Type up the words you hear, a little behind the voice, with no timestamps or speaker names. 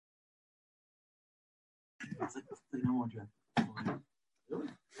It's like, no more dress. Really?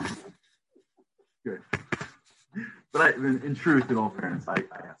 Good. But in truth, in all fairness, I ask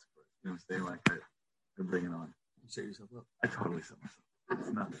for it. You know, stay like I bring it on. You set yourself up. I totally set myself up.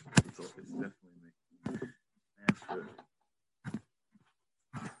 It's nothing. It's definitely me. And good.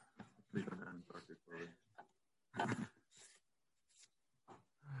 Please go down and talk to you.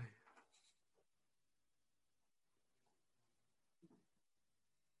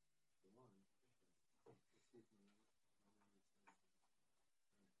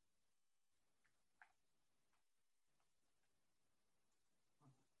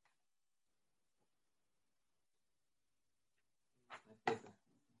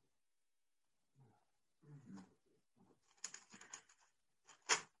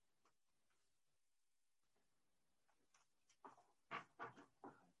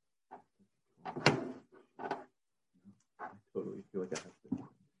 Totally feel like I have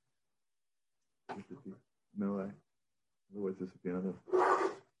to. No way. Otherwise, this would be another.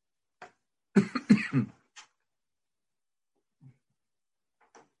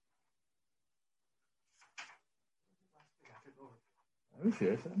 I was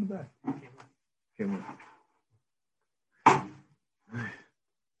here. I sat in the back. Came in.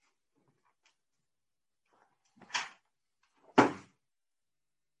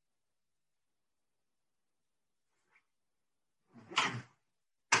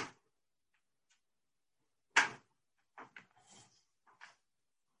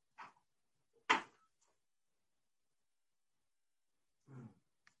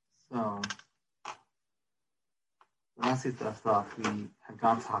 So, last week left off, we had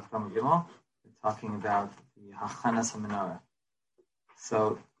gone to Hakdama Gimel, talking about the Hachanas HaMenorah.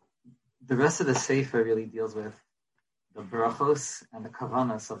 So, the rest of the Sefer really deals with the brachos and the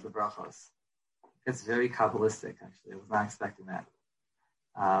kavanas of the brachos. It's very Kabbalistic, actually. I was not expecting that.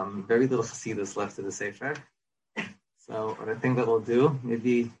 Very little Hasidus left of the Sefer. So, what I think that we'll do,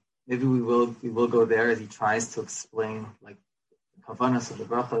 maybe we will go there as he tries to explain, like, Kavanas of the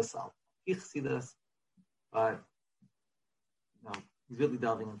brachos. I'll see this, but he's really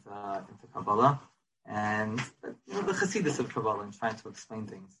delving into Kabbalah and the Hasidus of Kabbalah and trying to explain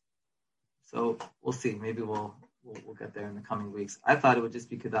things. So we'll see. Maybe we'll get there in the coming weeks. I thought it would just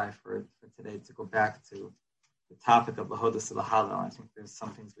be kedai for today to go back to the topic of Lahodus to Lahalo. I think there's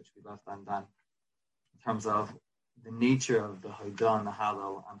some things which we left undone in terms of the nature of the Hodah and the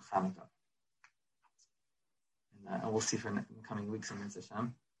Halal on Chanuka. And we'll see in the coming weeks in Mitzvah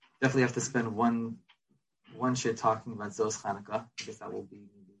Hashem. Definitely have to spend one share talking about Zos Chanukah. I guess that will be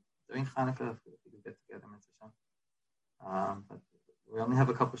maybe during Chanukah if we get together in Mitzvah Hashem. But we only have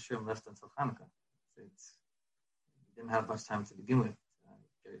a couple of shirim left until Chanukah. So we didn't have much time to begin with.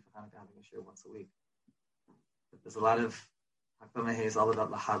 Gary for Chanukah having a shir once a week. But there's a lot of Hakdama is all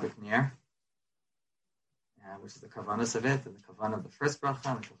about Lahabik Nir, which is the Kavanas of it, and the Kavanah of the first bracha,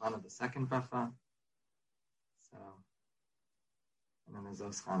 and the Kavanah of the second bracha. So, and then there's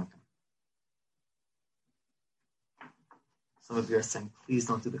Zos Chanukah. Some of you are saying, please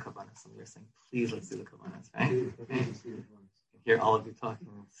don't do the Kavanah. Some of you are saying, please let's do the Kavanah. Right? Okay. I can hear all of you talking,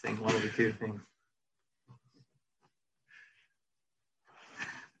 saying one of the two things.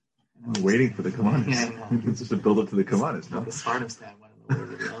 I'm waiting for the Kavanahs. Yeah, I know. It's just a build up to the Kavanahs. No, the Spartan stand one of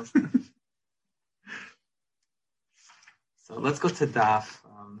the words else. So let's go to Daf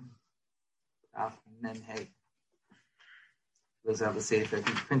Mem Hey. Those who have the Sefer. If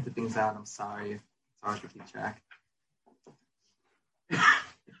you printed things out, I'm sorry. It's hard to keep track.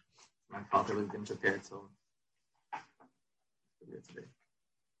 My fault, I really didn't prepare till today.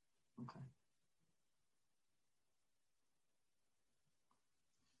 Okay.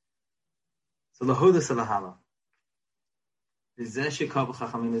 So Lahodus Lahalo.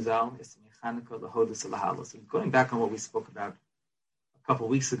 So going back on what we spoke about a couple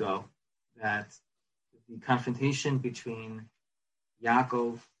of weeks ago, that the confrontation between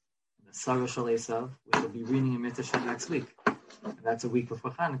Yaakov and the Sarah Shel Esav, which will be reading in Mitzvah next week. And that's a week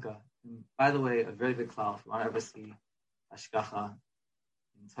before Chanukah. And by the way, a very big cloud. If you want to ever see Hashgacha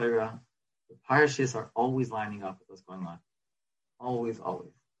in Torah, the parashas are always lining up with what's going on. Always,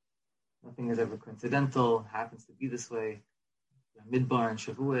 always. Nothing is ever coincidental. It happens to be this way. Midbar and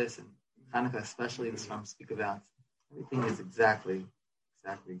Shavuos and Chanukah especially, this one speak about. Everything is exactly.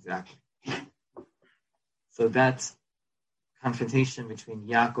 So that confrontation between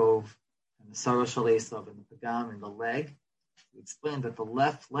Yaakov and the Sarah Shel Esav and the Pagam and the leg, we explained that the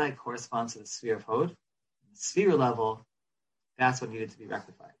left leg corresponds to the sphere of Hod. The sphere level, that's what needed to be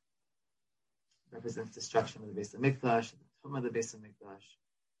rectified. It represents destruction of the base of Mikdash, the tomb of the base of Mikdash,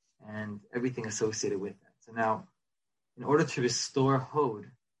 and everything associated with that. So now, in order to restore Hod,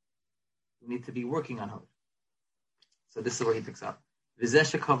 we need to be working on Hod. So this is where he picks up. V'zeh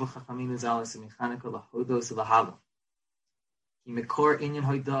shekavu chachamim zalas u'mechaniko lahodos u'lahalo. Ki mekor inyan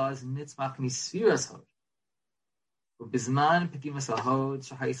hoidas nitzmach misfiras hod. U'bizman pedimas hahod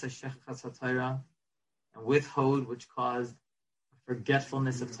shahayisa shechachas ha-Torah. And with hod, which caused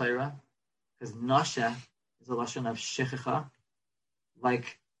forgetfulness of Torah, because nasha is a lashon of shechicha,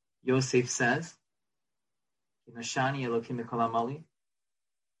 like Yosef says, Nashani Elokim Mikol Amali.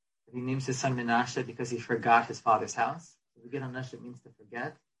 He names his son Menashe because he forgot his father's house. So we get on Nasha, it means to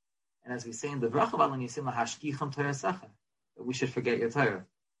forget. And as we say in the Bracha Balan Yisim Lahashkicham Torah Sacha, that we should forget your Torah.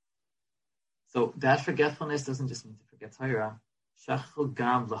 So that forgetfulness doesn't just mean to forget Torah. Shachul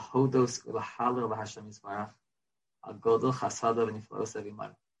Gam Lahodos Ulahaler Lahashem Yisbarach Agodol Chasadav Niflaos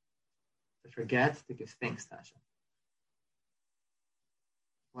Evimar. To forget, to give thanks to Hashem.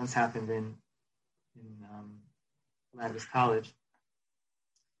 Once happened in Landis College,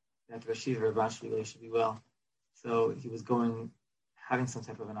 that Rashiv Rabban Shmuel should be well. So he was having some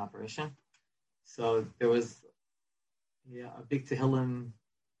type of an operation. So there was a big Tehillim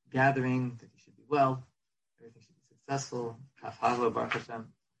gathering that he should be well, everything should be successful. Kaf Hava Baruch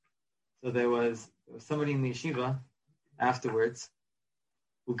Hashem. So there was somebody in the yeshiva afterwards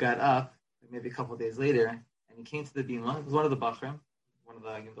who got up, maybe a couple of days later, and he came to the bima. It was one of the Bachrim, one of the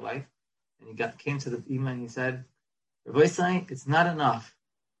Yimdalite, and he came to the bima and he said, Rabbi Sai, it's not enough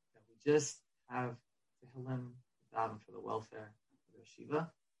that we just have Tehillim daven for the welfare of the yeshiva.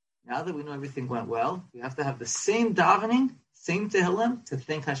 Now that we know everything went well, we have to have the same davening, same Tehillim to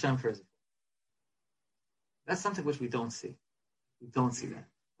thank Hashem for his. That's something which we don't see. We don't see that.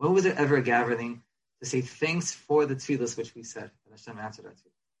 When was there ever a gathering to say thanks for the tefillas which we said, that Hashem answered our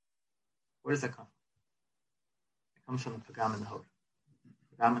tefillah? Where does that come from? It comes from the Pagam and the Hod.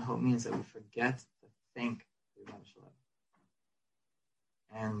 Pagam and Hod means that we forget to thank the Rebbe Shalom.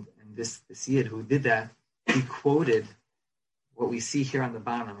 And this Yid who did that, he quoted what we see here on the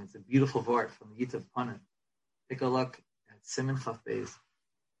bottom. It's a beautiful word from the Yitav Panim. Take a look at Siman Chaf Beis.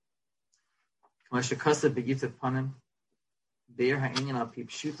 K'mashakasa beYitav Panim, Be'er ha'inyan al pi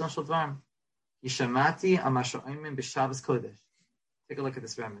pshuton shel dvarim. Yishamati amasha'imim b'Shabbos Kodesh. Take a look at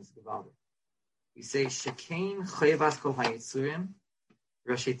this remnants, Gavaldi. We say, Shekein chayvas kol ha'yitzurim,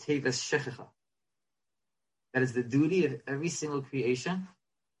 Rashi Teves shechicha. That is the duty of every single creation.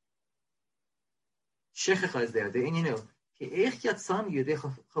 Shechicha is there. The inyanu. Ke'ech yatzam yudei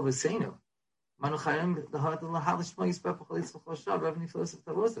chavosenu. Manu chayim l'had l'had l'shma yisbeh b'chalitz v'choshav revni philosoph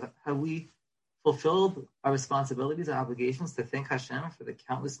tavos. Have we fulfilled our responsibilities and obligations to thank Hashem for the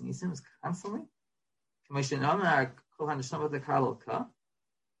countless nisim constantly? So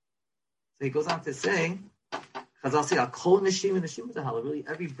he goes on to say, Chazal say, really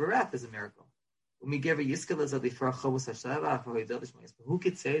every breath is a miracle. Who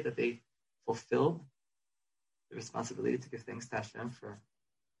could say that they fulfilled the responsibility to give thanks to Hashem for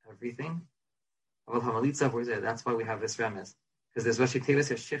everything? That's why we have this remez. Because there's Rashi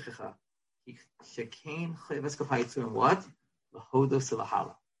Teves Shechicha. What? Lahodos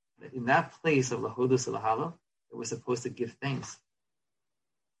Lahala. In that place of Lahodos Lahala, that we're supposed to give thanks.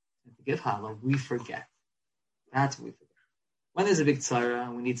 And to give Hala, we forget. That's what we forget. When there's a big tzara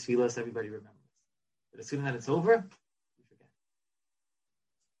and we need tefillas, everybody remembers. But as soon as it's over, we forget.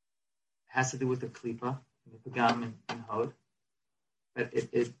 It has to do with the klipa, and the pagam and hod. But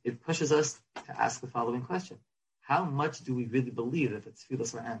it pushes us to ask the following question. How much do we really believe that the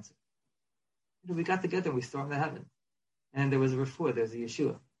tefillas were answered? We got together and we stormed the heaven. And there was a refuah, there's a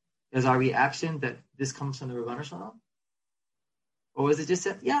Yeshua. Is our reaction that this comes from the Rebbeinu Shalom? Or was it just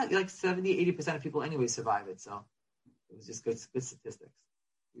that, like 70-80% of people anyway survive it, so it was just good statistics.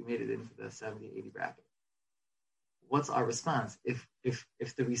 We made it into the 70-80 bracket. What's our response? If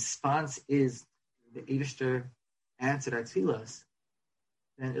the response is the Eibishter answered our tefillas,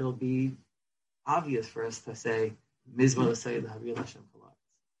 then it'll be obvious for us to say, Mizmor l'sayid l'havir l'Hashem kolad.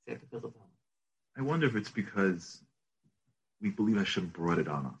 I wonder if it's because we believe Hashem brought it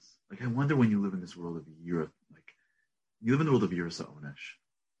on us. Like, I wonder when you live in this world of Yira, like, you live in the world of Yira Sa'onesh,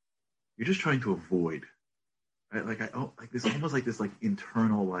 you're just trying to avoid, right? Like, this almost like this, like,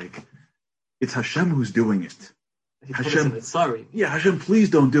 internal, like, it's Hashem who's doing it. Hashem, sorry. Yeah, Hashem, please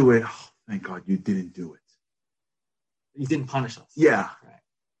don't do it. Oh, thank God you didn't do it. You didn't punish us. Yeah.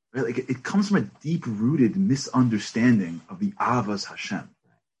 Right? Like, it comes from a deep-rooted misunderstanding of the Avas Hashem.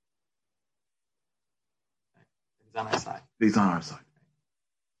 He's on our side. He's on our side.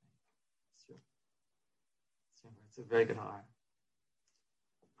 It's true. It's a very good heart.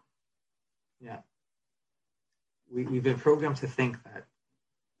 Yeah. We've been programmed to think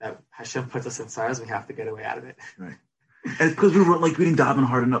that Hashem puts us in sorrows, we have to get away out of it. Right. And it's because we didn't daven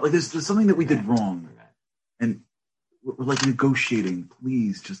hard enough. Like there's something that we did wrong. Right. And we're like negotiating.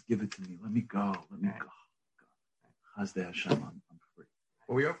 Please just give it to me. Let me go. Let me go. Chazdei Hashem, I'm free.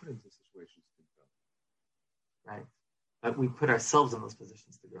 Well, we are put into situations to go. Right. But we put ourselves in those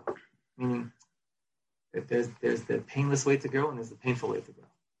positions to grow. Meaning, if there's the painless way to grow and there's the painful way to grow.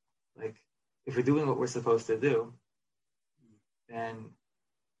 Like, if we're doing what we're supposed to do, then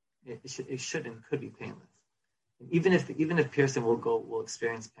it should and could be painless. And even if person will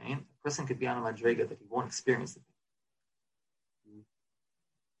experience pain, a person could be on a madrega that he won't experience the pain.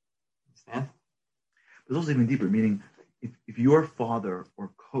 Understand? But it's also even deeper, meaning if your father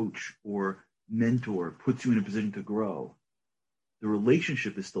or coach or mentor puts you in a position to grow, the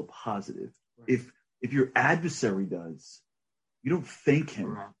relationship is still positive. Right. If your adversary does, you don't thank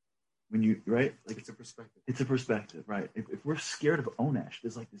him. Right. When you, right? Like it's a perspective. It's a perspective, right? If we're scared of Onesh,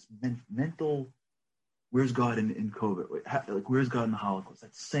 there's like this mental, where's God in COVID? Like, where's God in the Holocaust?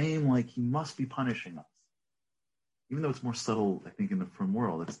 That same, like, he must be punishing us. Even though it's more subtle, I think, in the frum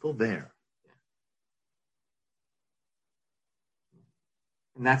world, it's still there. Yeah.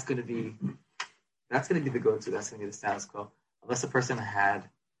 And that's going to be the go-to. That's going to be the status quo. Unless a person had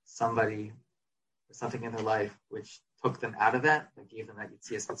somebody or something in their life which took them out of that gave them that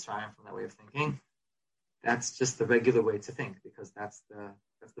Yitzias Mitzrayim from that way of thinking, that's just the regular way to think, because that's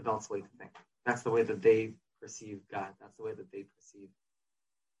the Belt's way to think. That's the way that they perceive God. That's the way that they perceive.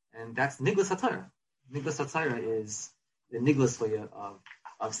 And that's Niglas HaTorah. Niglas HaTorah is the Niglas way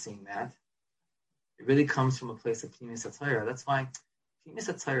of seeing that. It really comes from a place of Pnimis HaTorah. That's why Pnimis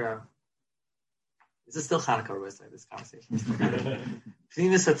HaTorah, this is still Chanuka, we're going to start this conversation.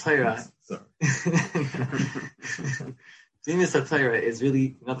 Pnimis HaTorah. Sorry. Pnimis HaTorah is really,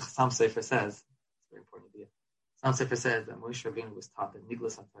 you know what the Chassam Sofer says? It's a very important idea. Chassam Sofer says that Moshe Rabbeinu was taught the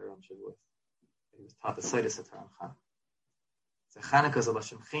Niglas HaTorah on Shavuos. He was taught the Soides HaTorah on Chanukah. So Chanukah is a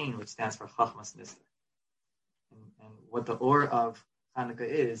Lashem Chen, which stands for Chachmas Nister. And what the or of Chanukah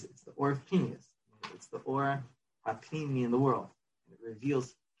is, it's the or of Pnimis. It's the or HaPnimi in the world. And it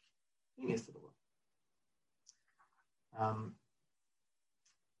reveals Pnimis to the world.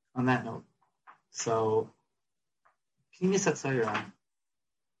 On that note, so Pnimis HaTorah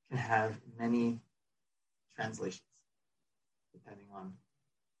can have many translations, depending on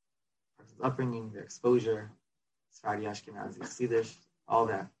the person's upbringing, their exposure, Sephardi, Ashkenazi, Chassidish, all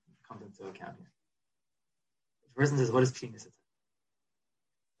that comes into account here. The person says, what is Pnimis HaTorah?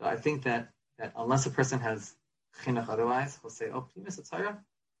 So I think that unless a person has chinuch otherwise, he'll say, oh, Pnimis HaTorah,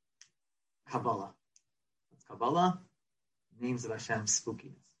 Kabbalah. That's Kabbalah, names of Hashem's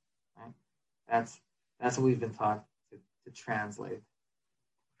spookiness. Right? That's what we've been taught to translate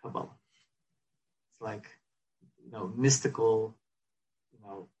Kabbalah. It's like, mystical,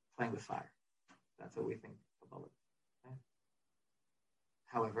 playing with fire. That's what we think Kabbalah is. Right?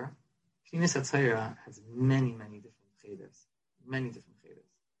 However, Pnimis HaTorah has many, many different cheders. Many different cheders.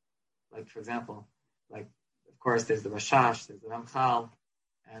 Like, for example, of course, there's the Rashash, there's the Ramchal,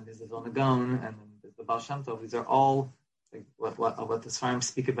 and there's the Vilna Gaon, and then there's the Baal Shem Tov. These are all like what the Sfarim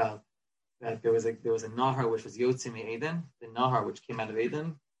speak about. That there was a Nahar which was Yotzim Eden, the Nahar which came out of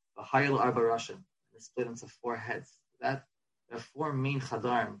Eden, the Hayel Arba Rashim, and it split into 4 heads. That there are 4 main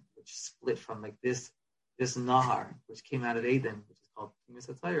Chadarim which split from like this Nahar which came out of Eden, which is called Pnimis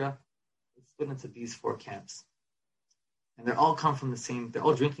HaTorah. It's split into these 4 camps, and they all come from the same. They're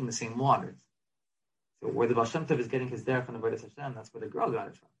all drinking the same waters. So where the Baal Shem Tov is getting his derech from the Avodas Hashem, that's where the Gra got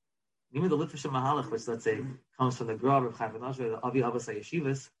it from. Even the Litvish Mahalach, which let's say comes from the Gra, Reb Chaim ben Ashur, the Avi Abbas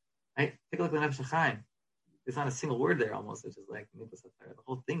HaYeshivas, right? Take a look at the Nefesh Chaim. There's not a single word there almost, which is like Niglas HaTorah. The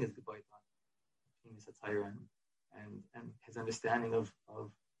whole thing is Gebayt on Pnimis HaTorah and his understanding of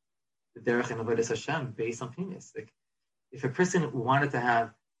the derech and Avodas Hashem based on Pnimis. Like, if a person wanted to have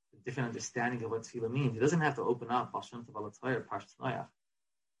a different understanding of what tefillah means, he doesn't have to open up Baal Shem Tov Al Torah, Parshas Noach,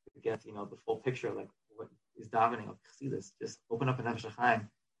 to get the full picture of like what is davening of Chassidus. Just open up a Nefesh Chaim.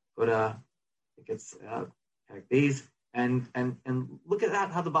 Go to, I think it's Perek Beis, and look at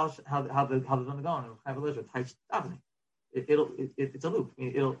that, how the Vilna Gaon and Chaim Eliezer types davening. It's a loop. I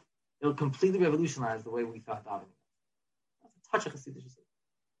mean, it'll completely revolutionize the way we thought davening. That's a touch of Chassidus.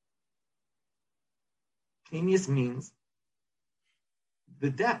 Pnimius means the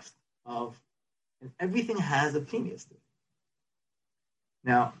depth of, and everything has a pnimius to it.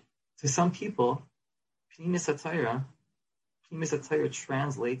 Now, to some people, Pnimis HaTorah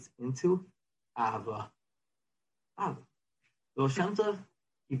translates into Ahava. The Baal Shem Tov,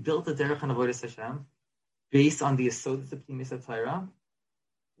 he built the Derech and Avodas Hashem based on the Yesodot of Pnimis HaTorah,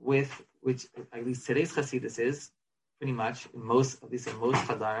 which at least today's Chassidus is pretty much at least in most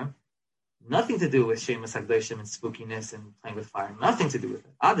Chadarim, nothing to do with Shemus HaKadoshim and spookiness and playing with fire. Nothing to do with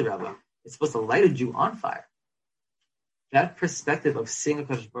it. Adarabah, it's supposed to light a Jew on fire. that perspective of seeing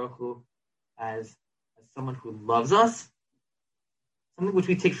HaKadosh Baruch Hu as someone who loves us, something which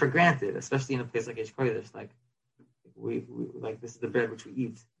we take for granted, especially in a place like Eish Kodesh, like we like this is the bread which we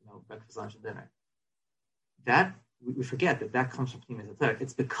eat, breakfast, lunch, and dinner. That we forget that comes from Pnimis HaTorah.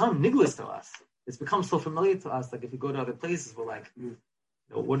 It's become niglas to us. It's become so familiar to us. Like if we go to other places, we're like,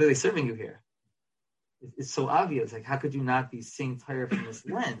 what are they serving you here? It's so obvious. Like how could you not be seeing Torah from this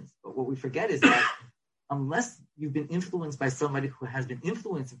lens? But what we forget is that unless you've been influenced by somebody who has been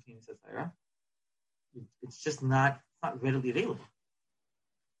influenced in Pnimis HaTorah, it's just not readily available.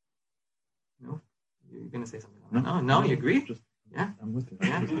 You're going to say something. No, you agree? I'm with you.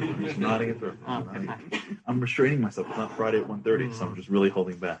 Yeah? I'm just nodding it through. Okay. I'm restraining myself. It's not Friday at 1:30, so I'm just really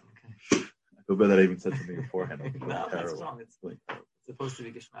holding back. Okay. I feel bad that I even said something beforehand. No, that's wrong. It's supposed to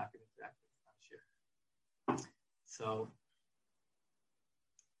be Geshmak and interactive. It's not sure. So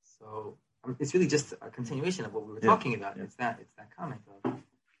it's really just a continuation of what we were talking about. Yeah. It's that comment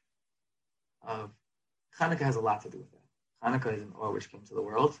of Chanuka has a lot to do with that. Chanuka is an or which came to the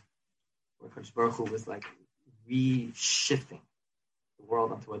world, where Kadosh Baruch Hu was like reshifting the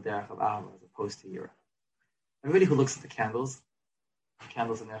world onto a derech of Ahava as opposed to Yira. Everybody who looks at the candles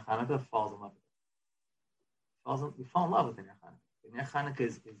in their Chanuka falls in love with it. We fall in love with the Ner Chanuka. The Ner Chanuka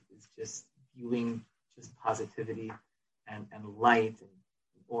is just viewing just positivity and light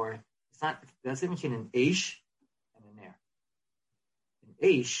or it's not. That's the difference between an Eish and a Ner. An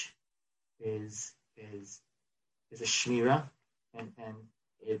Eish is a shmira, and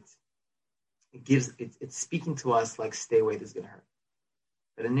it's speaking to us like stay away, this is going to hurt.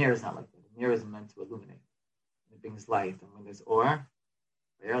 But a Ner is not like that. A Ner is meant to illuminate. It brings light, and when there's or,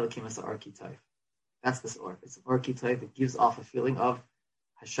 that's this or. It's an archetype. It gives off a feeling of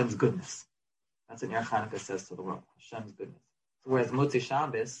Hashem's goodness. That's what Ner Chanukah says to the world. Hashem's goodness. So whereas Motzei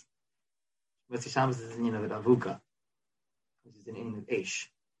Shabbos is an Indian of Avuka, which is an Indian of Eish.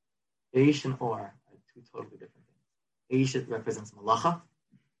 Eish and or are two totally different things. Eish represents Malacha,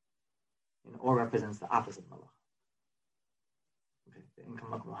 and or represents the opposite of Malacha. Okay, the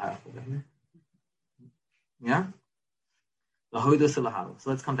income of Malacha. Yeah? So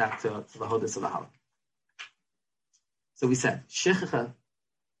let's come back to Lahodus Lahal. So we said, Shechicha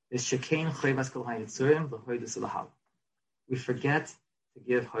is Shekein Chayvas Kol HaYitzurim Lahodus Lahal. We forget to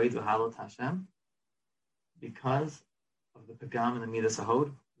give Hoid V'Halal to Hashem because of the Pagam and the Midas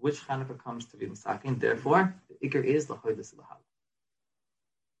Hahod, which Chanukah comes to be Misakin. Therefore, the Iker is Lahodus Lahal.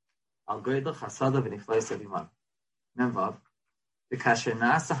 Al Goydel Chasada V'Niflais Aviman. Memvav. The Kasher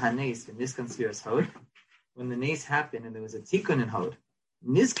Nasa Hanes V'Niskan Sfiras Hod. When the nace happened and there was a tikkun in Hod,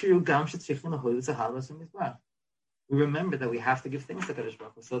 Nizkiru Gam Shetzichin Lahodus Lahal Hashem Yisbarach. We remember that we have to give things to Kadosh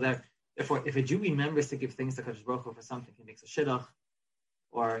Baruch Hu. So therefore, if a Jew remembers to give things to Kadosh Baruch Hu for something, he makes a shidduch,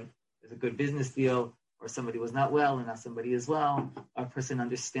 or there's a good business deal, or somebody was not well and now somebody is well, or a person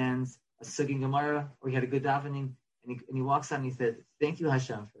understands a sugi Gemara, or he had a good davening, and he walks out and he said, "Thank you,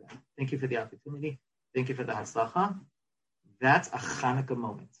 Hashem, for that. Thank you for the opportunity. Thank you for the hatzlacha." That's a Chanukah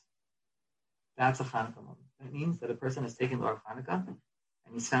moment. That's a Chanukah moment. That means that a person has taken the Or Chanukah and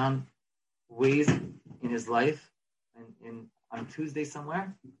he's found ways in his life and on Tuesday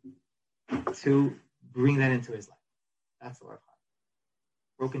somewhere to bring that into his life. That's the Or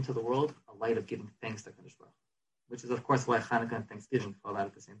Chanukah. Broke into the world, a light of giving thanks to Kadosh Baruch, which is of course why Chanukah and Thanksgiving fall out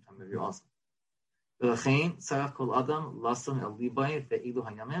at the same time maybe also. It's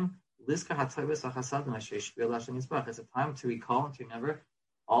a time to recall and to remember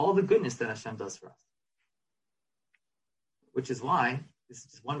all the goodness that Hashem does for us. Which is why, this is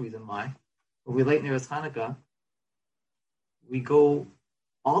just one reason why, when we light Neros Chanukah, we go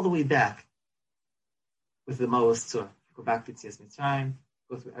all the way back with the Maos Tzur. Go back to Tzias Mitzrayim,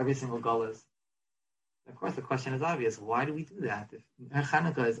 go through every single Golas. Of course, the question is obvious. Why do we do that? If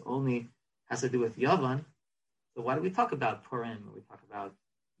Chanukah has to do with Yavan, so why do we talk about Purim, or we talk about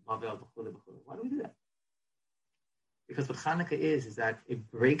Bavel, why do we do that? Because what Chanukah is that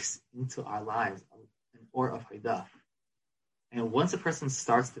it breaks into our lives an or of Haidah. And once a person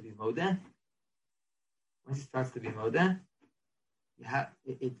starts to be Modeh,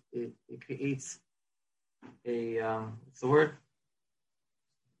 it creates a what's the word?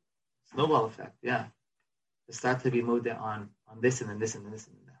 Snowball effect, yeah. To start to be Modeh on this and then this and then this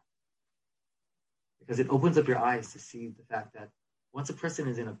and then that. Because it opens up your eyes to see the fact that once a person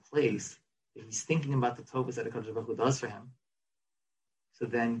is in a place that he's thinking about the tovas that HaKadosh Baruch Hu does for him, so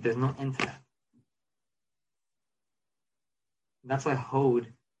then there's no end to that. And that's why Hod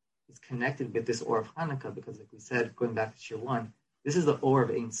is connected with this Or of Chanukah, because like we said, going back to Shir 1, this is the Or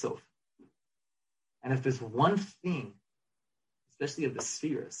of Ein Sof. And if there's one thing, especially of the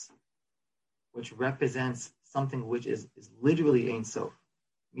spheres, which represents something which is literally Ein Sof,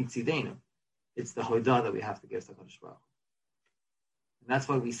 Mitzidenu. It's the Hodah that we have to give to HaKadosh Baruch Hu. And that's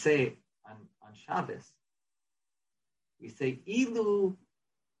why we say on Shabbos, we say, Ilu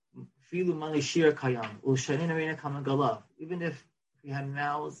Filu Malishir Kayam, Ushanin Arena Kamagala. Even if we had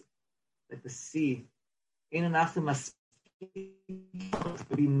mouths like the sea, there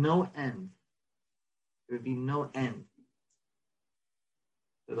would be no end. There would be no end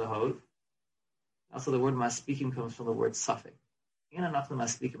to the Hod. Also, the word Maspikim comes from the word suffix.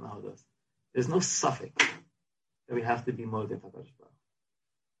 There's no suffix that we have to be moded to HaKadosh Baruch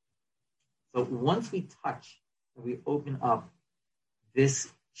Hu. So once we touch and we open up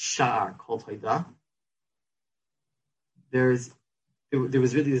this sha'ar called Hodah, there's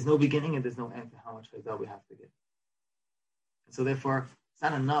no beginning and there's no end to how much Hodah we have to give. And so therefore, it's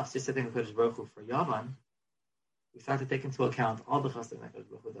not enough just to thank HaKadosh Baruch Hu for Yavan. We start to take into account all the chesed that HaKadosh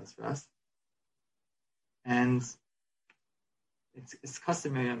Baruch Hu does for us. And it's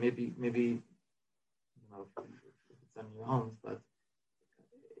customary, maybe if it's done in your homes, but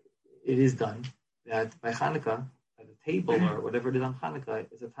it is done that by Chanukah, at the table or whatever it is on Chanukah,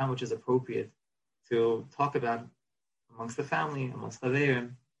 is a time which is appropriate to talk about amongst the family, amongst the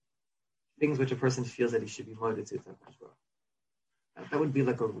Chaverim, things which a person feels that he should be motivated to. That would be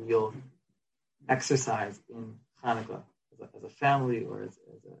like a real exercise in Chanukah as a family or as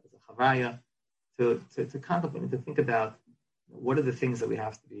a Chavaya to contemplate and to think about what are the things that we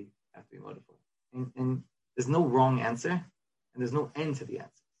have to be motivated for. And there's no wrong answer, and there's no end to the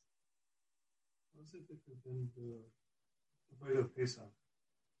answers. What's it different than the Avodah Pesach?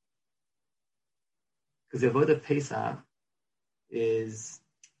 Because the Avodah Pesach is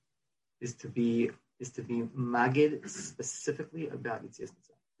to be magid specifically about Yetzias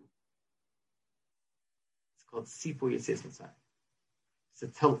Mitzrayim. It's called Sipur Yetzias Mitzrayim. It's to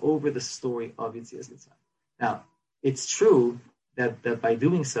tell over the story of Yetzias Mitzrayim. Now, it's true that by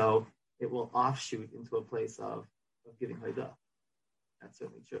doing so, it will offshoot into a place of giving Hodah. That's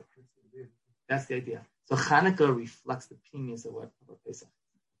certainly true. That's the idea. So Chanukah reflects the premise of what Pesach is.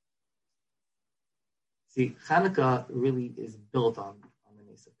 See, Chanukah really is built on the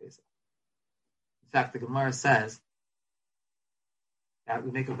Nes of Pesach. In fact, the Gemara says that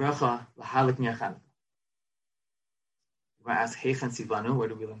we make a bracha l'halik nia Chanukah. The Gemara asks, Heichen Tzivanu, where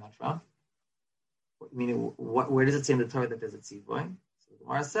do we learn that from? Meaning, where does it say in the Torah that there's a tzivoy? So the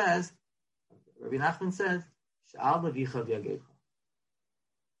Gemara says, Rabbi Nachman says, Sha'al levicha v'yagecha.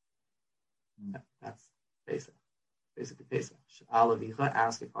 That's Pesach. Basically Pesach. Sha'al levicha,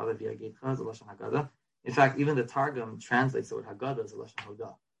 ask your father v'yagecha, is a Lashon Haggadah. In fact, even the Targum translates the word Haggadah as a Lashon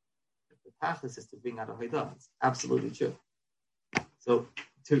Hodah. The Tachlis is to bring out a Hodah. It's absolutely true. So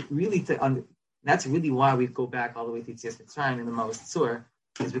that's really why we go back all the way to Yetzias Mitzrayim in the Maos Tzur,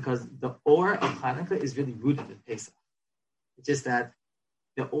 is because the Or of Chanukah is really rooted in Pesach. It's just that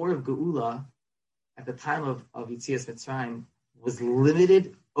the Or of Geula at the time of Yetzias Mitzrayim was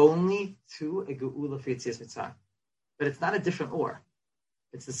limited only to a Geula for Yetzias Mitzrayim. But it's not a different Or.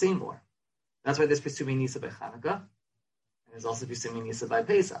 It's the same Or. That's why there's Pesumei Nisa by Chanukah, and there's also Pesumei Nisa by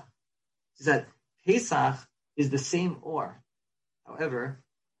Pesach. It's that Pesach is the same Or. However,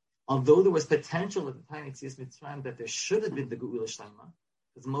 although there was potential at the time of Yetzias Mitzrayim that there should have been the Geula Shlema,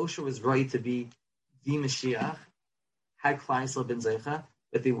 because Moshe was right to be the Mashiach, had Klal Yisrael ben Zeicha,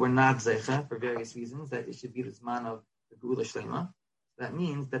 but they were not Zeicha for various reasons, that it should be the Zman of the Geula Shlema. That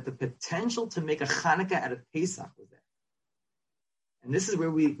means that the potential to make a Chanukah out of Pesach was there. And this is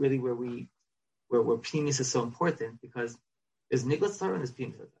where Pnimis is so important, because there's Niglas Torah and there's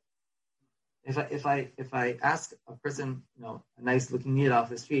Pnimis. If I ask a person, a nice looking kid off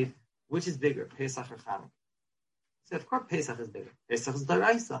the street, which is bigger, Pesach or Chanukah? So of course Pesach is bigger. Pesach is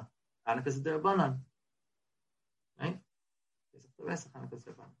D'Oraisa. Chanukah is D'Rabbanan. Right? Pesach is D'Oraisa, Chanukah is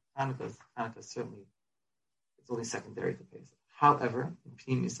D'Rabbanan. Chanukah certainly, it's only secondary to Pesach. However, in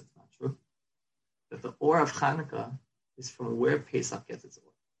Pnimis it's not true. That the Or of Chanukah is from where Pesach gets its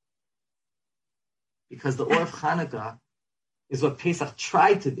Or. Because the Or of Chanukah is what Pesach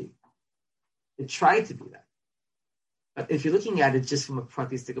tried to be. It tried to be that. But if you're looking at it just from a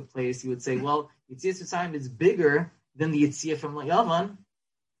pratistic place, you would say, well, Yetzias Mitzrayim is bigger than the Yetzia from Yavan.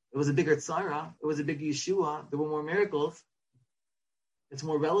 It was a bigger tzara. It was a bigger Yeshua. There were more miracles. It's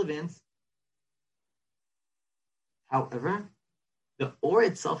more relevant. However, the Or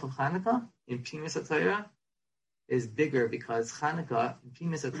itself of Chanukah in Pnimis HaTorah is bigger because Chanukah in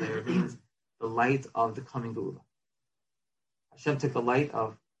Pnimis HaTorah means the light of the coming Geula. Hashem took the light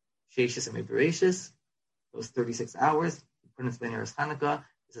of Sheishis and Bereshis, those 36 hours, put into the nearest Chanukah.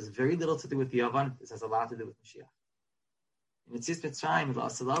 This has very little to do with the Yavan. This has a lot to do with Mashiach. In Yetzias Mitzrayim, the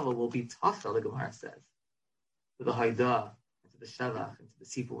Asalava will be tough, the Gemara says. to the Haidah, and to the Shalach, and to the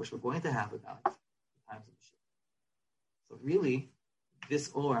Sipur, which we're going to have about the times of Mashiach. So really,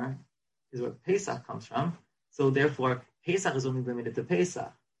 this or is where Pesach comes from. So therefore, Pesach is only limited to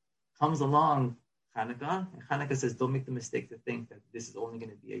Pesach. Comes along Chanuka, and Chanuka says, don't make the mistake to think that this is only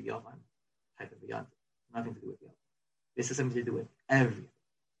going to be a Yavan type of a Yontif. Nothing to do with Yavan. This is something to do with everything.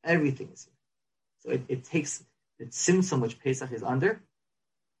 Everything is here. So it takes the Tzimtzum, which Pesach is under,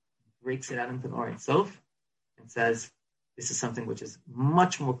 breaks it out into an Or itself, and says, this is something which is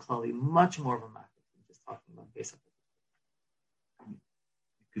much more clearly, much more of a matter than just talking about Pesach.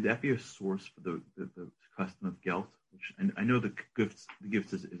 Could that be a source for the custom of gelt? Which I know the gifts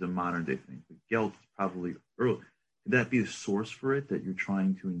is a modern day thing, but gelt is probably early. Could that be a source for it, that you're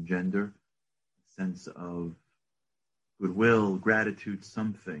trying to engender a sense of goodwill, gratitude,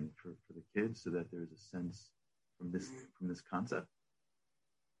 something for the kids, so that there's a sense from this concept?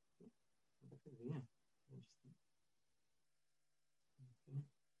 Yeah.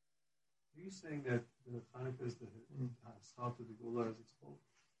 Are you saying that the Chanuka is the Chanuka the-Gula, as it's called?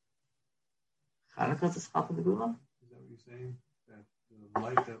 Chanuka is the Chanuka the-Gula? Is that what you're saying? That the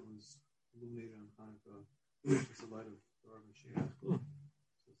light that was illuminated on Chanuka is the light of Dor Mashiach? Yeah.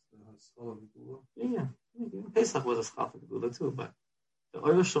 So it's the Haskala of the Gula? Yeah. Pesach was a Chanuka the-Gula too, but the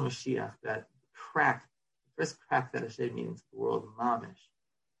Oil Shel Mashiach, that crack, the first crack that Hashem made into the world, Mamish,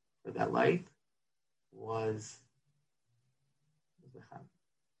 for that light, was the Chanuka.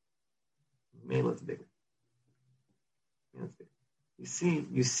 Meila's bigger. You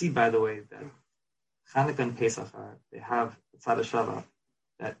see, by the way, that Chanuka and Pesach they have Tzad Shava,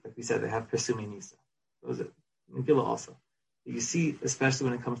 that, like we said, they have Persumi Nisa. Those are Megillah also. But you see, especially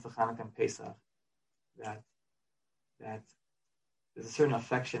when it comes to Chanuka and Pesach, that there's a certain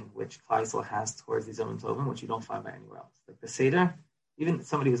affection which Klal Yisrael has towards these Yom Tovim, which you don't find by anywhere else. Like the Seder, even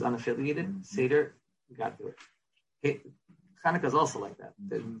somebody who's unaffiliated, Seder, you got to do it. Chanuka is also like that.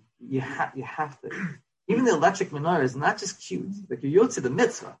 You have to. Even the electric menorah is not just cute. Like you're yotze the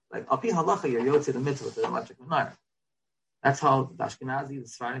mitzvah. Like al pi halacha, you're yotze the mitzvah with the electric menorah. That's how the Ashkenazi, the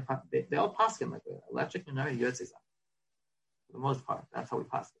Sephardi, they all paskin like the electric menorah yotze for the most part. That's how we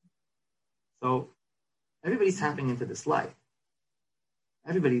paskin. So everybody's tapping into this light.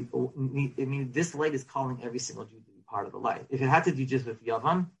 Everybody, this light is calling every single Jew to be part of the light. If it had to do just with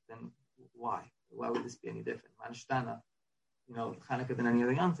Yavan, then why? Why would this be any different? Manishtana, Chanuka than any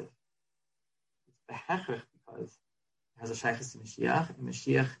other Yontif. It's the hechech because it has a shaykhis to Mashiach, and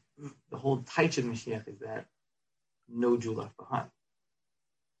Mashiach, the whole taich of Mashiach is that no Jew left behind.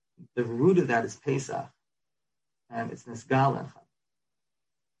 The root of that is Pesach, and it's Nisgal and Chanuka.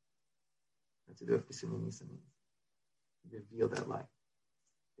 That's to do with Pesumim Nisa means. Reveal that light.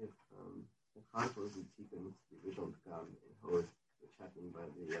 If Chanuka was the Tikkun, the original Gam in Hod, which happened by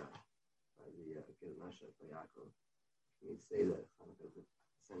the Gilmasha by Yaakov, can we say that Chanuka is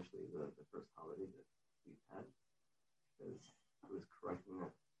essentially the first holiday that we've had? Because it was correcting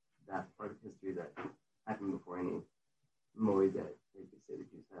that part of history that happened before any Moed that they could say the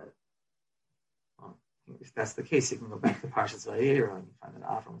Jews had. Well, if that's the case, you can go back to Parshas Vayera and you find that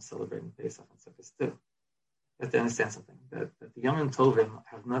Avram was celebrating Pesach and Sukkot too. You have to understand something, that the Yom Tovim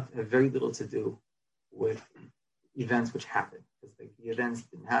have very little to do with events which happened, because the events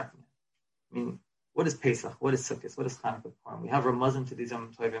didn't happen yet. I mean, what is Pesach? What is Sukkot? What is Chanuka? We have Ramazim to these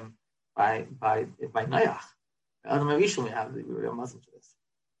Yom Tovim by Noach. By Adam Arishon, we have Ramazim to this.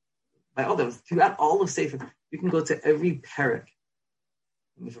 By all those, throughout all of Sefer, you can go to every parak.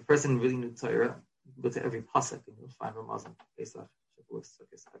 And if a person really knew Torah, you can go to every pasuk and you'll find Ramazim, Pesach, Shavuot,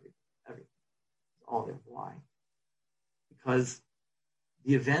 Sukkot, everything. It's all there. Why? Because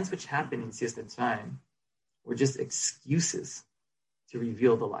the events which happened in Sifsei Chein were just excuses to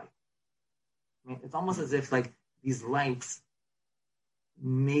reveal the light. I mean, it's almost as if like these lights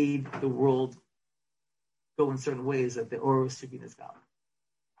made the world go in certain ways that the Or should be Nizgal.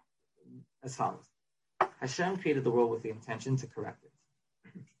 As follows. Hashem created the world with the intention to correct it.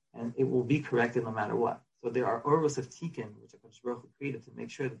 And it will be corrected no matter what. So there are Oros of Tikkun, which HaKadosh Baruch Hu created to make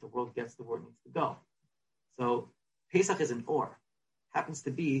sure that the world gets the where it needs to go. So Pesach is an Or. Happens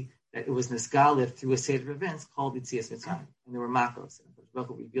to be that it was Nisgalit through a set of events called Yitzias Mitzrayim. And there were Makos. And HaKadosh Baruch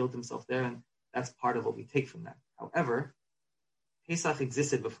Hu revealed himself there, and that's part of what we take from that. However, Pesach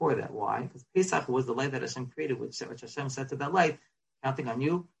existed before that. Why? Because Pesach was the light that Hashem created, which Hashem said to that light, counting on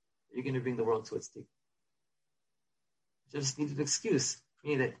you, you're going to bring the world to its tikkun. Just needed an excuse.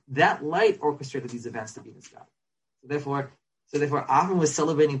 Meaning that light orchestrated these events to be Nisgal. So therefore, Avram was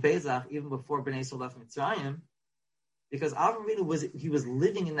celebrating Pesach even before Bnei Yisrael left Mitzrayim, because Avram was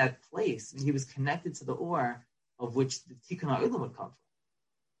living in that place, and he was connected to the Or of which the Tikkun HaOlam would come from.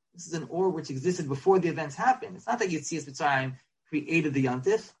 This is an or which existed before the events happened. It's not that Yetzias Mitzrayim created the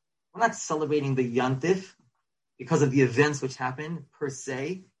Yantif. We're not celebrating the Yantif because of the events which happened per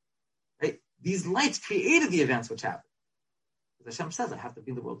se. Right? These lights created the events which happened. As Hashem says, I have to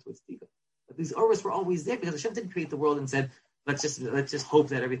bring the world to its tika. But these oros were always there because Hashem didn't create the world and said, let's just hope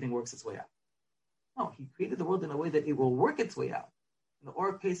that everything works its way out. No, He created the world in a way that it will work its way out. And the Or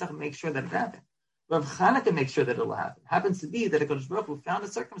of Pesach makes sure that it happens. Rav Chanukah makes sure that it will happen. It happens to be that HaKadosh Baruch Hu found a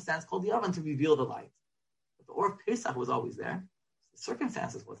circumstance called the oven to reveal the light. But the Or of Pesach was always there. The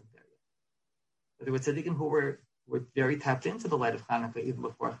circumstances wasn't there yet. But there were tzaddikim who were very tapped into the light of Chanukah even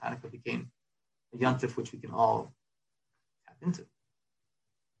before Chanukah became a yantif which we can all tap into.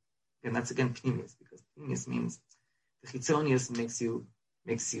 And that's again pnimius, because pnimius means the chitzonius makes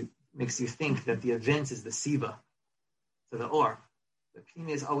you think that the event is the siva to the or. The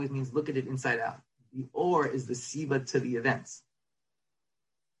pnimius always means look at it inside out. The or is the siva to the events.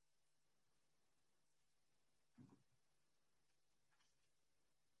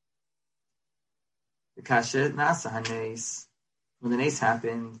 The kasha nasa hanes. When the nace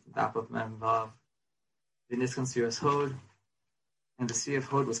happened, dap of memvav, the niskan spheres hod, and the sphere of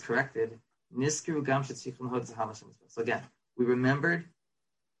hod was corrected. Niskiru gam shetzichin hod zahamashem. So again, we remembered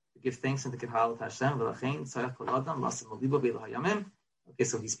to give thanks and to give halal to Hashem. V'lachein tzarech kol adam lasim olibo b'ilahayamim. Okay,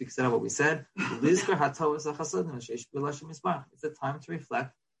 so he speaks out what we said. It's a time to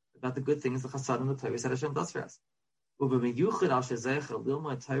reflect about the good things the chasadim the Torah that Hashem does for us. We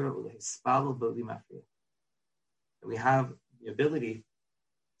have the ability,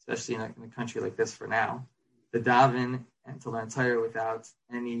 especially in a country like this for now, to daven and to learn Torah without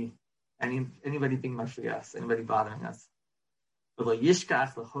anybody being mafrias, anybody bothering us. And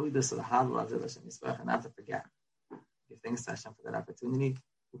not to forget. Give thanks to Hashem for that opportunity.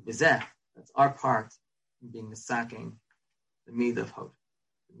 That's our part in being misaking the mid of Hod.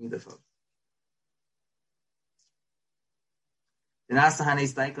 The mid of Hod.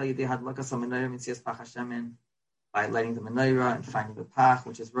 By lighting the menorah and finding the pach,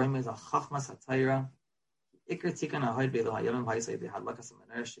 which is Roimez al Chachmas HaTayra. They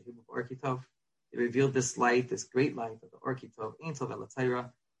revealed this light, this great light of the Orkitov, Ein Tov El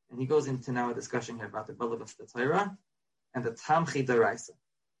HaTayra. And he goes into now a discussion here about the Balav of the Torah and the Tamchi Daraisa.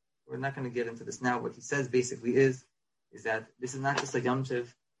 We're not going to get into this now. What he says basically is that this is not just a Yom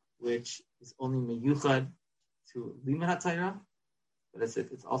Tov, which is only meyuchad to Limud HaTorah, but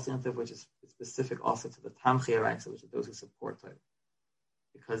it's also Yom Tov which is specific also to the Tamchi Daraisa, which are those who support Torah.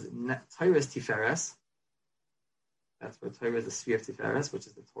 Because Torah is Tiferes. That's where Torah is the sphere of Tiferes, which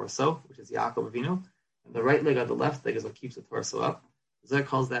is the torso, which is Yaakov Avinu. And the right leg or the left leg is what keeps the torso up. Zohar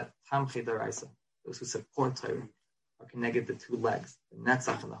calls that Tamchi Daraisa. Those who support Torah are connected to two legs, the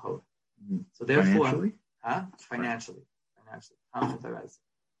Netzach and the Hod. So therefore, financially, Tamchi Daraisa.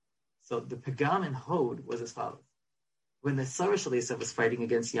 So the Pagam in Hod was as follows. When the Sarash Elisah was fighting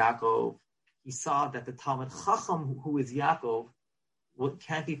against Yaakov, he saw that the Talmud Chacham, who is Yaakov,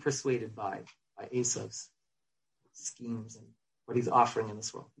 can't be persuaded by Esav's schemes and what he's offering in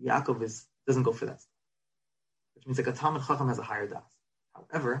this world. Yaakov doesn't go for that stuff. Which means like a Talmud Chacham has a higher das.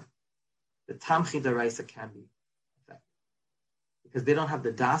 However, the Tamchi Daraisa can be effective because they don't have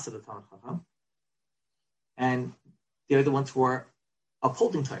the das of the Talmud Chacham, and they're the ones who are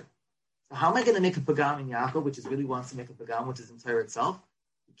upholding Torah. So how am I going to make a pagam in Yaakov, which is really wants to make a pagam, which is in Torah itself?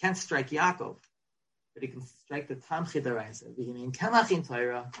 He can't strike Yaakov, but he can strike the Tamchi Daraisa. V'hinein kamach in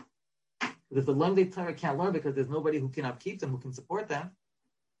Torah. But if the Lomdei Torah can't learn because there's nobody who can upkeep them, who can support them,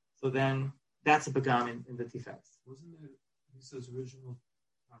 so then that's a pagam in the Tiferes. Wasn't it Esau's original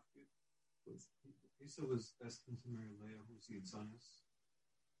topic? Esau was destined to marry Leah, who's the Yitzanis.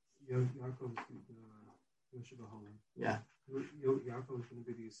 Yaakov was the Yoshiva Holim. Yeah. Yaakov was going to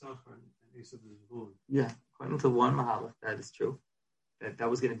be the Yisachar, and Esau was the Vul. Yeah, according to one Mahalach, that is true. That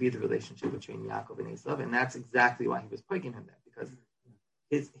was going to be the relationship between Yaakov and Esau, and that's exactly why he was poking him there, because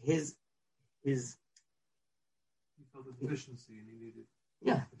his he felt a deficiency and he needed.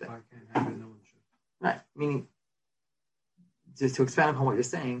 Yeah. If I can't have it, no one should. Right. Meaning, just to expand upon what you're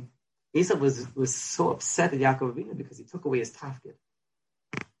saying, Esau was so upset at Yaakov Avinu because he took away his tafkid.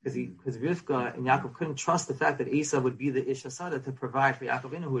 Because Rivka and Yaakov couldn't trust the fact that Esau would be the Ish Hasada to provide for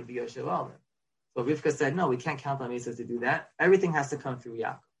Yaakov Avinu, who would be Yoshev Alim. So Rivka said, no, we can't count on Esau to do that. Everything has to come through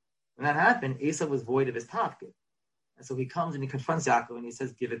Yaakov. When that happened, Esau was void of his tafkid. And so he comes and he confronts Yaakov and he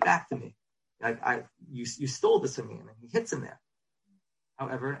says, give it back to me. You stole this from me. And then he hits him there.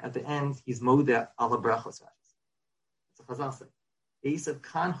 However, at the end, he's modeh ala brachos. It's a chazal say. Esav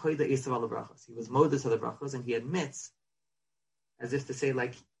kan hoida Esav ala brachos. He was modeh to the brachos, and he admits, as if to say,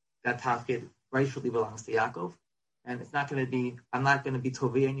 like, that tafkid rightfully belongs to Yaakov. and it's not going to be, I'm not going to be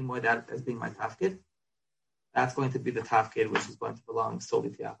Tovi anymore that as being my tafkid. That's going to be the tafkid, which is going to belong solely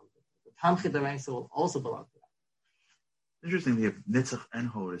to Yaakov. The Tamchi D'Oraisa will also belong to that. Interesting, they have Netzach and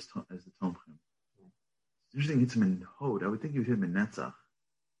Hod as the Tomchim. It's interesting, he hits him in Hod. I would think he would hit him in Netzach.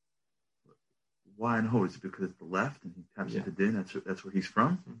 Why in Hod? Is it because it's the left and he taps into Din? That's where he's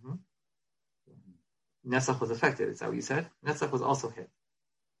from? Mm-hmm. Netzach was affected, is that what you said? Netzach was also hit.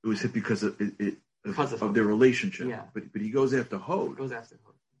 It was hit because of their relationship. Yeah. But he goes after Hod. He goes after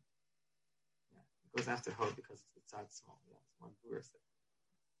Hod. Yeah. He goes after Hod because it's that small. Yeah, it's one worse.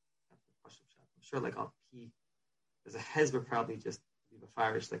 I'm sure there's a hezbollah probably just be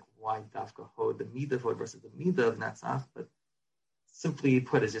mafarish, like why dafka Hod, the midah of Hod versus the midah of Netzach, but simply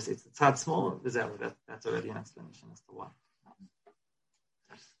put, it's that small. That's already an explanation as to why.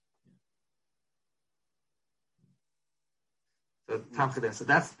 So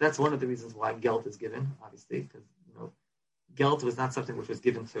that's one of the reasons why gelt is given, obviously, because gelt was not something which was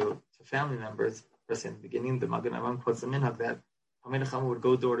given to family members. First in the beginning, the Magen Avraham puts them in of that Hamei Nechama would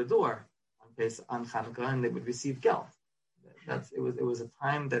go door to door on Chanuka and they would receive gelt. It was a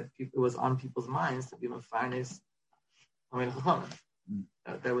time that it was on people's minds to be mefarnes Hamei Nechama.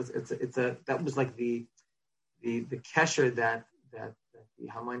 That was like the kesher that the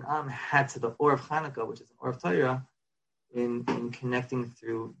Hamei Am had to the Or of Chanuka, which is an Or of Torah, in connecting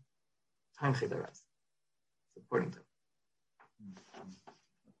through time chidaras, supporting them.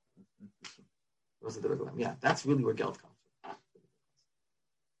 Those are the regular. Yeah, that's really where gelt comes from.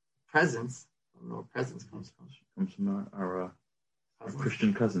 Presence, I don't know where presence comes from. Comes from our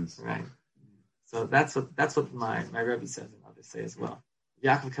Christian cousins. Right. So that's what my Rebbe says and others say as well.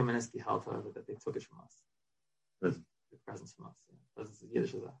 Yaakov Kamenetsky held, however, that they took it from us. Presence. The presence from us. Yeah. Presence is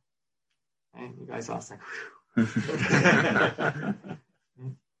Yiddish as well. And you guys all say,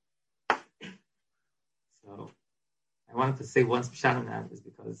 So I wanted to say one special on that is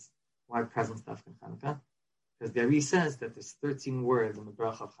because why present stuff in Chanukah? Because the Ari says that there's 13 words in the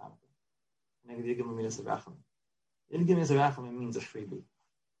bracha of Chanukah. And Yigim means a freebie.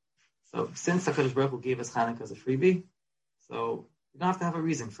 So since HaKadosh Baruch Hu gave us Chanukah as a freebie, so you don't have to have a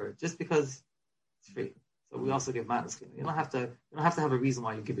reason for it, just because it's free. So we also give matnas. You don't have to have a reason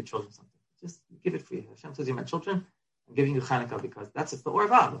why you give your children something. Just give it free. Hashem tells you, my children, I'm giving you Chanukah because that's just the Or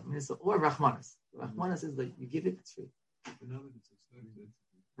of Abba. I mean, it's the Or of Rachmanis. Rachmanis is that you give it, it's free.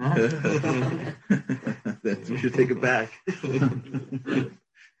 You should take it back. At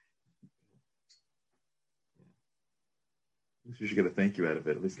least you should get a thank you out of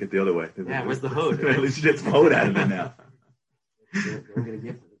it. At least get the other way. Yeah, where's the Hod? Right? At least you get some Hod out of it now. Don't get a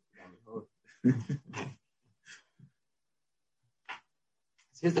gift for the Hod.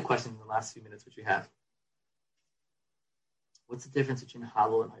 Here's the question in the last few minutes which we have. What's the difference between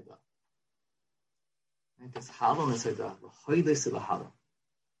halal and haidah? Right? There's halal and there's haidah.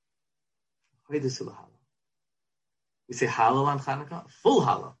 We say halal on Chanukah, full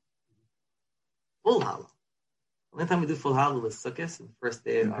halal. Full halal. The only time we do full halal is Sukkot, and the first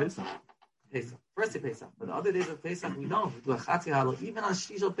day of Pesach. First day of Pesach. But the other days of Pesach, we don't. We do a chatzi halal. Even on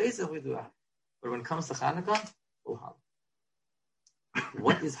Shishal Pesach, we do it. But when it comes to Chanukah, full halal.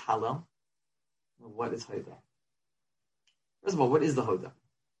 What is halal? And what is haidah? First of all, what is the hodah?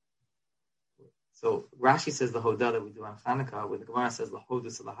 So Rashi says the hodah that we do on Chanukah, where the Gemara says the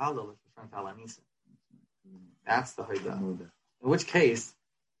hodah to the halal is referring to Al Anisa. That's the hodah. In which case,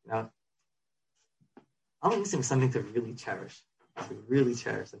 Al Anisa is something to really cherish.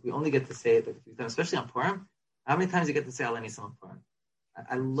 Like we only get to say it like a few times, especially on Purim. How many times you get to say Al Anisa on Purim?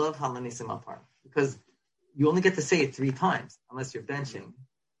 I love Al Anisa on Purim because you only get to say it 3 times, unless you're benching.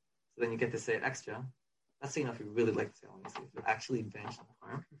 So then you get to say it extra. That's if you really like to say Al Anisa. If you actually bench on the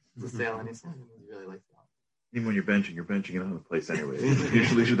farm to say Al Anisa, you really like to. Even when you're benching in another place anyway.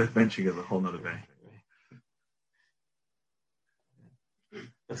 Usually that benching is a whole nother bench. Right.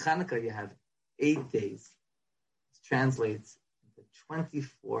 But Chanukah, you have 8 days. It translates into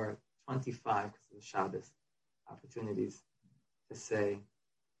 24, 25, because of the Shabbos opportunities to say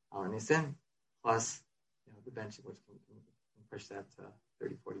Al Anisa, plus the benching, which can push that to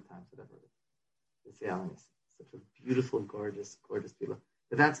 30, 40 times, whatever it is. To say Al Anisa. Such a beautiful, gorgeous people.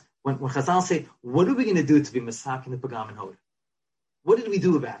 But that's when Chazal say, what are we going to do to be Masak in the Pagam and Hod? What did we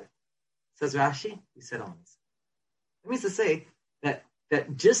do about it? Says Rashi, we said Al Anisa. That means to say that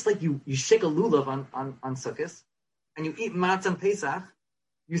just like you shake a lulav on Sukkot and you eat matzah on Pesach,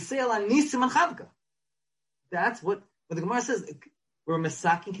 you say Al Anisa on Chanukah. That's what the Gemara says. We're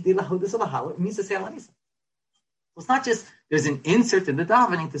Masakin Kedi-להודות-ולהלל. It means to say Al Anisa. So it's not just there's an insert in the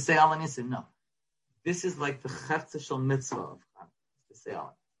davening to say Al Anisa. No, this is like the Cheftza Shel Mitzvah of Chanukah, to say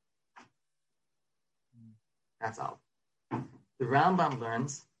Al Anisa. That's all. The Rambam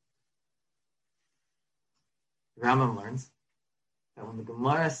learns that when the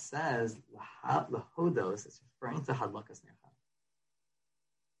Gemara says lahodos, it's referring to hadlakas ner Chanukah.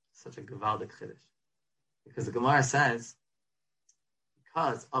 Such a gevaldik chiddush, because the Gemara says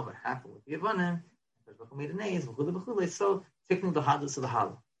because of what happened with the Yevanim, so taking the hadus of the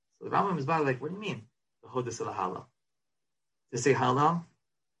halal. So the Rambam is about like, what do you mean the hadus of the halal? To say halal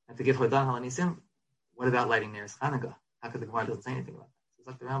and to give hodan halanisim. What about lighting nearest Chanukah? How could the Gemara doesn't say anything about that? So it's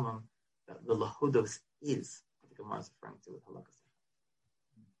like the Rambam that the lahodos is what the Gemara is referring to with halakas.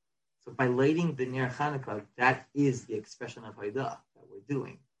 So by lighting the near Chanukah, that is the expression of Haidah that we're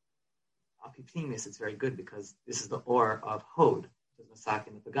doing. Apiptimis, it's very good because this is the or of Hod, which is Masak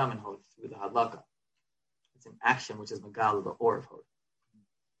in the Pagam and Hod through the Hadlaka. It's an action which is Megala, the or of Hod.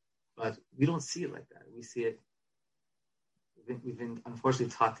 But we don't see it like that. We see it, we've been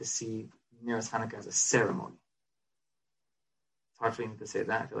unfortunately taught to see nearest Chanukah as a ceremony. It's hard for me to say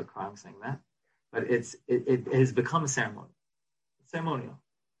that. I feel like crying saying that. But it has become a ceremony. It's ceremonial.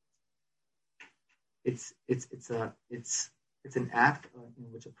 It's an act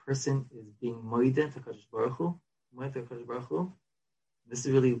in which a person is being moided to Kadosh Baruch Hu. This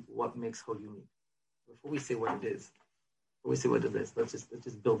is really what makes Hod unique. Before we say what it is, let's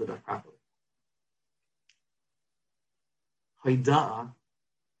just build it up properly. Haidah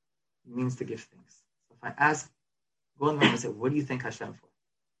means to give thanks. So if I go on around and say, what do you thank Hashem for?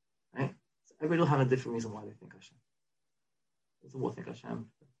 Right? So everybody will have a different reason why they thank Hashem. This one will thank Hashem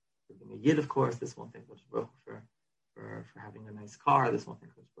for being a Yid, of course. This one will thank Baruch for having a nice car. This one will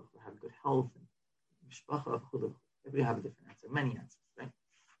thank Baruch for having good health. And everybody will have a different answer. Many answers, right?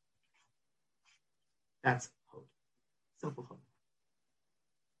 That's Hod. Simple Hod.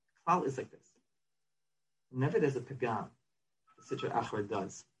 Klal is like this. Whenever there's a pagam, the Sitra Achra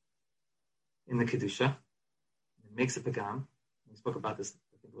does in the Kedusha, it makes a pagam. We spoke about this,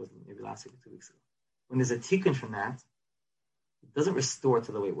 I think it was maybe last week or 2 weeks ago. When there's a tikkun from that, it doesn't restore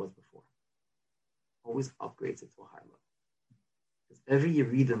to the way it was before. It always upgrades it to a higher level. Because every year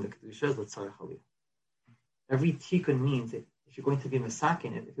read in the Kedusha is L'tzarech Aliyah. Every tikkun means that if you're going to be masak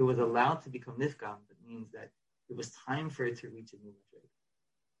in it, if it was allowed to become nifgam, that means that it was time for it to reach a new madrig.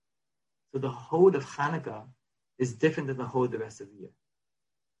 So the Hod of Chanukah is different than the Hod the rest of the year.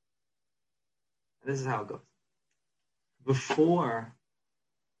 And this is how it goes. Before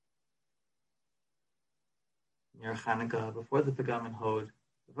Ner Chanukah, before the Pagam and Hod,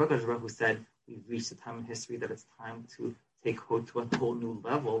 before Kadosh Baruch Hu said, we've reached a time in history that it's time to take Hod to a whole new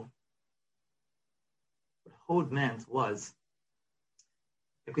level, what Hod meant was,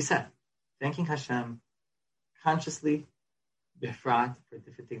 like we said, thanking Hashem consciously, befrat, for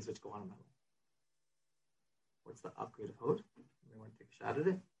different things which go on in my life. What's the upgrade of Hod? Anyone take a shot at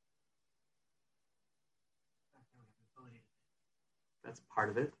it? That's part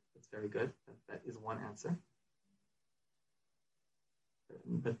of it. That's very good. That is one answer.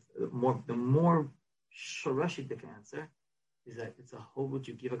 But the more shorashidik answer is that it's a Hod which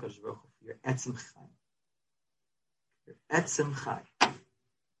you give a Kadosh Baruch Hu for your etzem chai. Your etzem chai.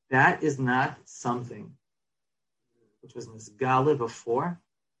 That is not something which was nisgala before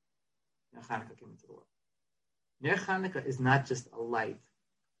Ner Chanukah came into the world. Ner Chanukah is not just a light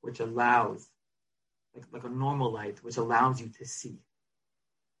which allows, like a normal light, which allows you to see.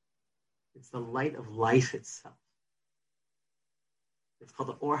 It's the light of life itself. It's called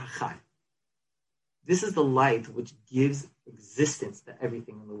the Or HaChai. This is the light which gives existence to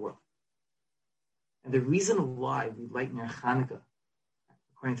everything in the world. And the reason why we light Ner Chanukah,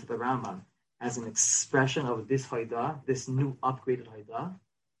 according to the Rambam, as an expression of this Haidah, this new upgraded Haidah,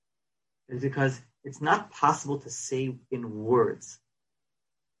 is because it's not possible to say in words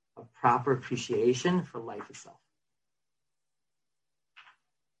a proper appreciation for life itself.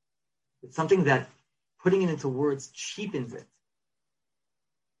 It's something that putting it into words cheapens it.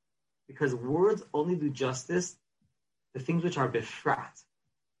 Because words only do justice to things which are befrat,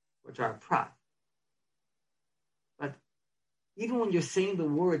 which are prat. But even when you're saying the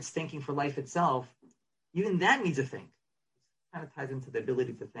words thanking for life itself, even that needs a think. It kind of ties into the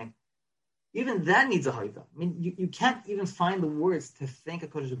ability to think. Even that needs a haidah. I mean, you can't even find the words to thank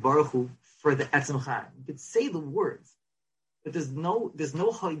HaKadosh Baruch Hu for the etzem chai. You could say the words, but there's no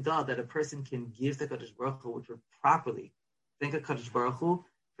haidah that a person can give to HaKadosh Baruch Hu which would properly thank HaKadosh Baruch Hu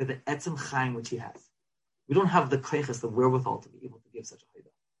for the etzem chai which he has. We don't have the koiches, the wherewithal to be able to give such a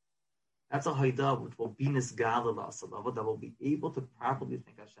haidah. That's a haidah which will be nisgal level, that will be able to properly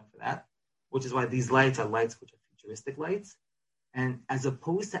thank Hashem for that, which is why these lights are lights which are futuristic lights. And as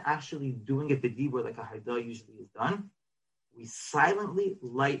opposed to actually doing it b'dibur like a haidah usually is done, we silently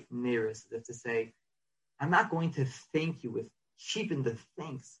light neiros, as if to say, I'm not going to thank you with cheapen the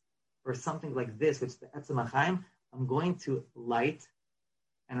thanks for something like this, which the Etzem HaChaim, I'm going to light,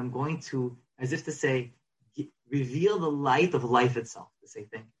 and I'm going to, as if to say, reveal the light of life itself, to say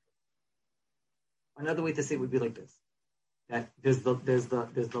thank you. Another way to say it would be like this: that there's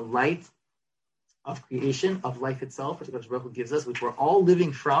the light of creation, of life itself, which Hakadosh Baruch Hu gives us, which we're all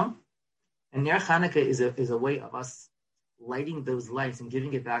living from. And Ner Chanukah is a way of us lighting those lights and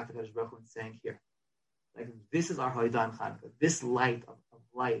giving it back to Hakadosh Baruch Hu and saying, here, like this is our Haidan Chanukah, this light of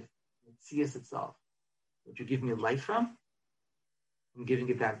life, Metzias itself, what you give me life from, I'm giving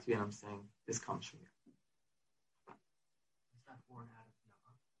it back to you, and I'm saying, this comes from you. Is that born out of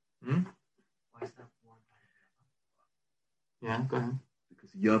Yavon? Why is that born out of Yeah, Yavon? go ahead.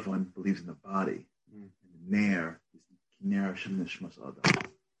 Because Yavon believes in the body, and the Ner is Ner Hashem Nishmas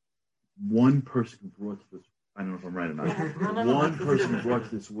Adam. One person brought to this, I don't know if I'm right or not, No, one person brought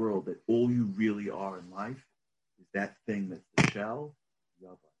to this world that all you really are in life is that thing that's the shell,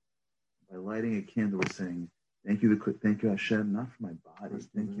 Yavon. By lighting a candle, we're saying, thank you Hashem, not for my body.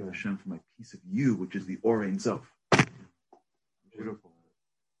 Thank you Hashem for my piece of you, which is the Or Ein Sof. Beautiful.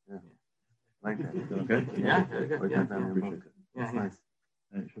 Yeah. Like that. Okay? Yeah, good. Yeah. Appreciate it. Yeah. Nice.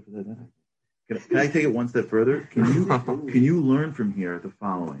 Can I take it one step further? Can you learn from here the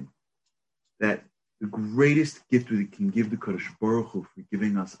following? That the greatest gift we can give the Kodesh Baruch Hu for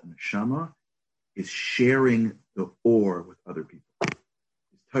giving us a neshama is sharing the Or with other people.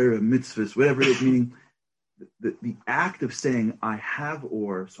 Torah, mitzvahs, whatever it is, meaning the act of saying, I have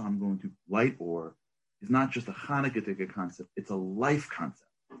Or, so I'm going to light Or, is not just a Chanukah concept, it's a life concept.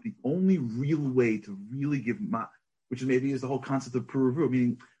 The only real way to really give, which maybe is the whole concept of Puruvu,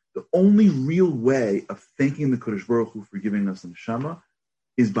 meaning the only real way of thanking the Kodesh Baruch Hu for giving us the neshama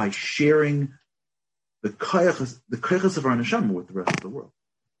is by sharing the kayachas of our neshama with the rest of the world.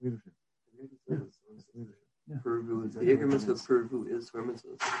 The Iker mitzvah of Puruvu is Torah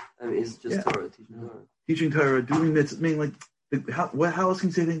mitzvahs. I mean, it's just Torah, teaching Torah. Teaching Torah, doing mitzvahs, meaning like, how else can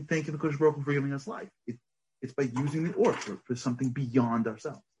you say thanking the Kodesh Baruch Hu for giving us life? It's by using the Or for something beyond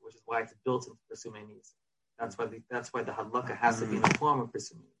ourselves. Which is why it's built into Pesumei Nis. That's why the halakha has to be in the form of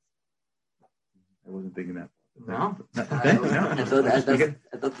Pesumei Nis. I wasn't thinking that. No? I thought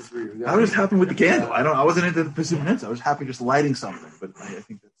this were I was just happy with the candle. I wasn't into the Pesumei Nis. I was happy just lighting something, but I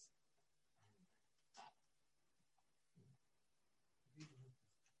think that's.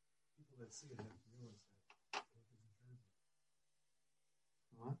 People that see it have to realize that.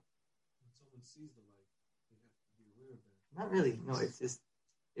 What? When someone sees the light, they have to be aware of that. Not really. No, it's just,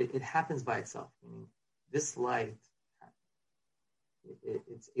 it happens by itself. Meaning, this light,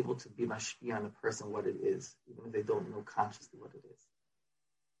 it's able to be mashpi on a person what it is, even if they don't know consciously what it is.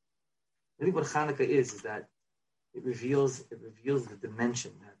 I think what Chanukah is that it reveals the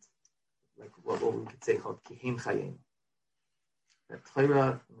dimension that, like what we could say called Kihem Chayim. That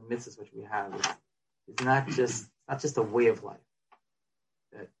Torah and the mitzvahs which we have is not just a way of life.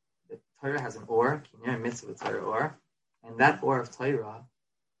 That Torah has an Or, Kinyer mitzvah Torah Or, and that Or of Torah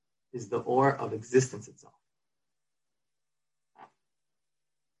is the Or of existence itself.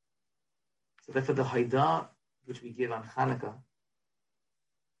 So therefore the Haidah which we give on Chanukah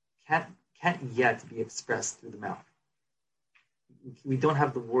can't yet be expressed through the mouth. We don't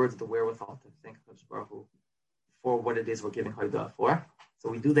have the words, the wherewithal to thank Hakadosh Baruch Hu for what it is we're giving Haidah for. So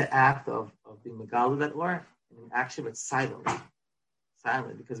we do the act of being Megal that Or, and in action it's silent,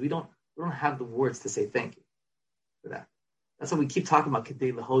 because we don't have the words to say thank you for that. That's why we keep talking about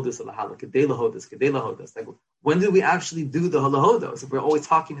Kede-להודות-ולהלל, Kede-להודות. Like, when do we actually do the Lahodos? If we're always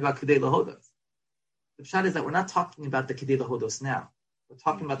talking about Kede-להודות. The pshat is that we're not talking about the Kede-להודות now. We're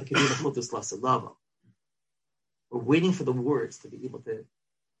talking about the Kede-להודות l'Salava. We're waiting for the words to be able to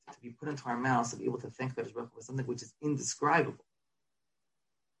be put into our mouths, to be able to thank Hakadosh Baruch Hu for something which is indescribable.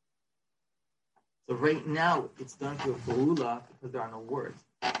 So right now, it's done through a Ba'ula because there are no words.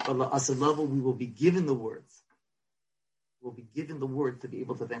 But la'aseh level, we will be given the words. We'll be given the words to be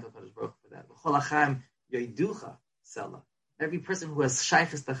able to thank HaKadosh Baruch Hu for that. V'chol ha'chaim yoiducha sela. Every person who has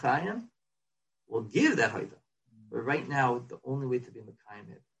shaychus t'chaim will give that haidah. But right now, the only way to be mekayim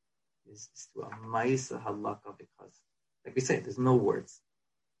it is to a ma'isa halakha, because, like we say, there's no words.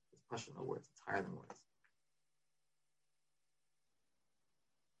 There's question no words. It's higher than words.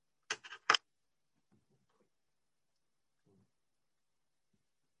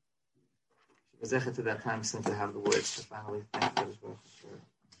 To that time, simply have the words to finally thank God for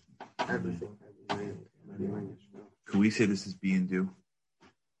everything. Can we say this is be and do?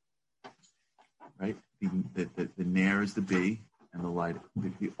 Right? The nair is the be, and the light.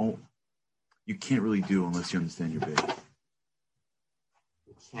 You can't really do unless you understand your be.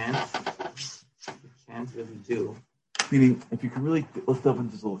 You can't really do. Meaning, if you can really, let's delve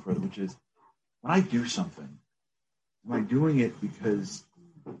into this a little further, which is, when I do something, am I doing it because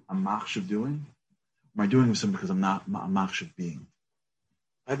I'm machshav doing? Or am I doing something because I'm not machshav being?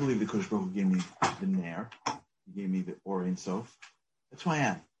 I believe the Kodesh Baruch Hu gave me the Ner, he gave me the Or Ein Sof. That's who I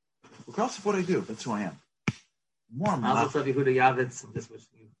am. Regardless of what I do, that's who I am. The more I'm Yehuda Yavitz, this which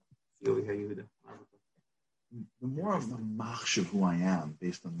you see over here, Yehuda. The more I'm machshav who I am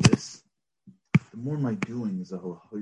based on this, the more my doing is a